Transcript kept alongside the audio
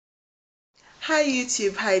Hi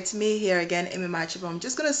YouTube, hi, it's me here again, Emem Archibong. I'm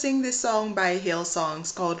just gonna sing this song by Hillsong.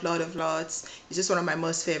 It's called Lord of Lords. It's just one of my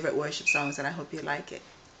most favorite worship songs and I hope you like it.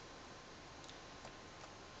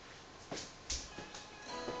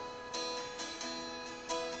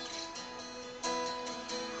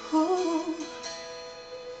 Ooh.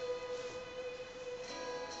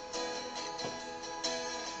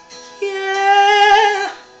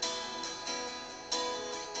 Yeah,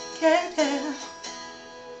 yeah.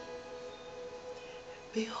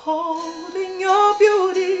 Beholding your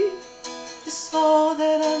beauty is all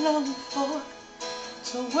that I long for.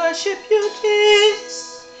 To worship you,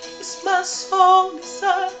 Jesus, is my sole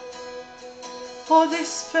desire. For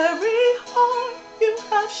this very heart you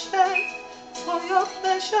have shed, for your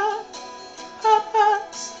pleasure,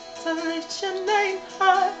 purpose, to lift your name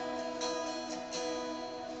high.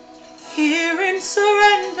 Here in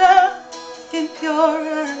surrender, in pure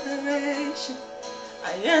adoration,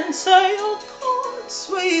 I enter your courts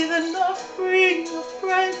with an offering of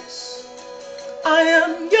praise. I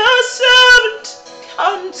am your servant,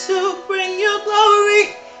 come to bring you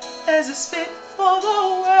glory, as is fit for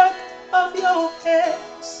the work of your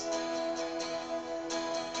hands.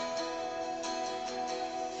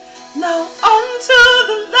 Now unto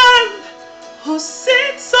the Lamb who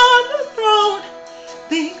sits on the throne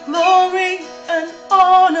be glory and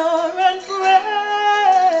honor and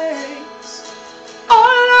praise.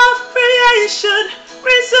 All of creation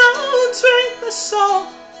resounds with the song.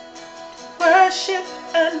 Worship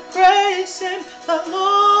and praise Him, the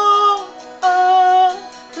Lord of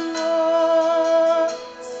Lords.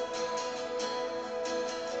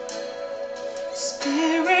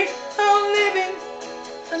 Spirit now living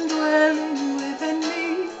and dwelling within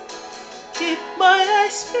me, keep my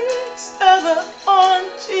eyes fixed ever on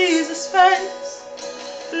Jesus' face.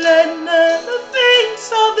 Let none the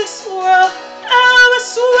things of this world ever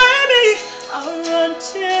sway me. I'll run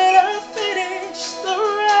till I finish the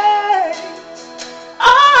race.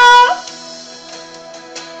 Ah!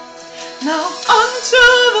 Now unto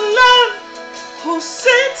the Lamb who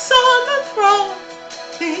sits on the throne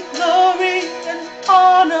be glory and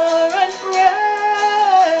honor and praise.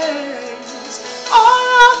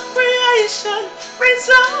 All of creation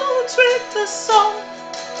resounds with the song.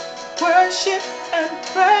 Worship and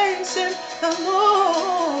praise Him, the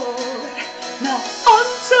Lord. Now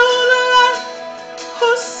unto the Lamb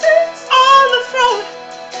who sits on the throne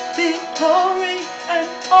be glory and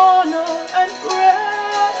honor and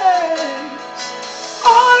praise.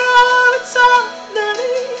 All of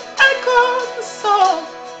eternity echoes the song.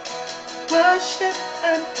 Worship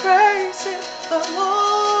and praise Him, the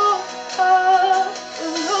Lord of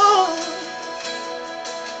Lords.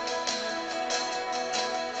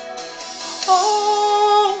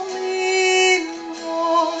 Holy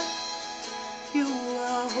Lord, you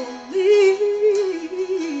are holy.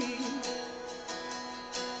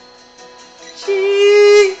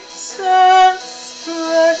 Jesus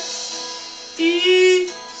Christ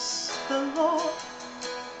is the Lord.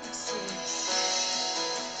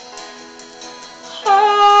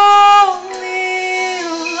 Holy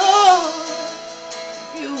Lord,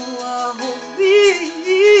 you are holy.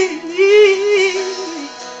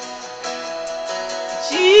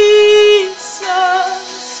 Jesus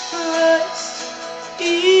Christ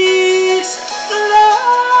is the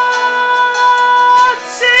Lord.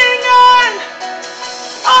 Sing on.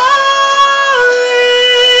 Holy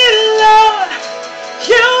Lord,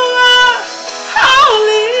 you are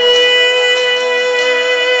holy.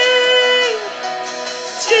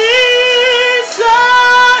 Jesus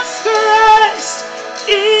Christ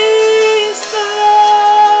is the Lord.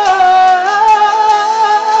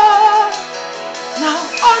 Now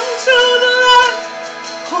unto the Lamb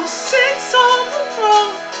who sits on the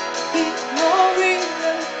throne be glory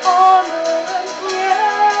and honor and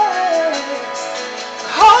praise.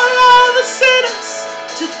 Call all the sinners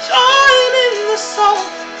to join in the song.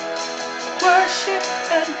 Worship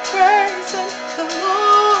and praise Him, the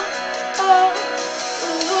Lord of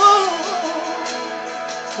Lords.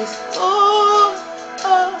 He's Lord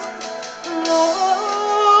of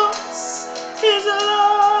Lords. He's the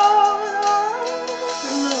Lord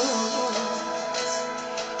of Lords.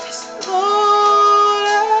 He's Lord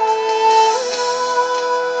of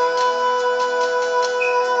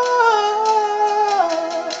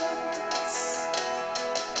Lords.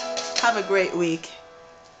 Have a great week.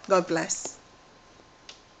 God bless.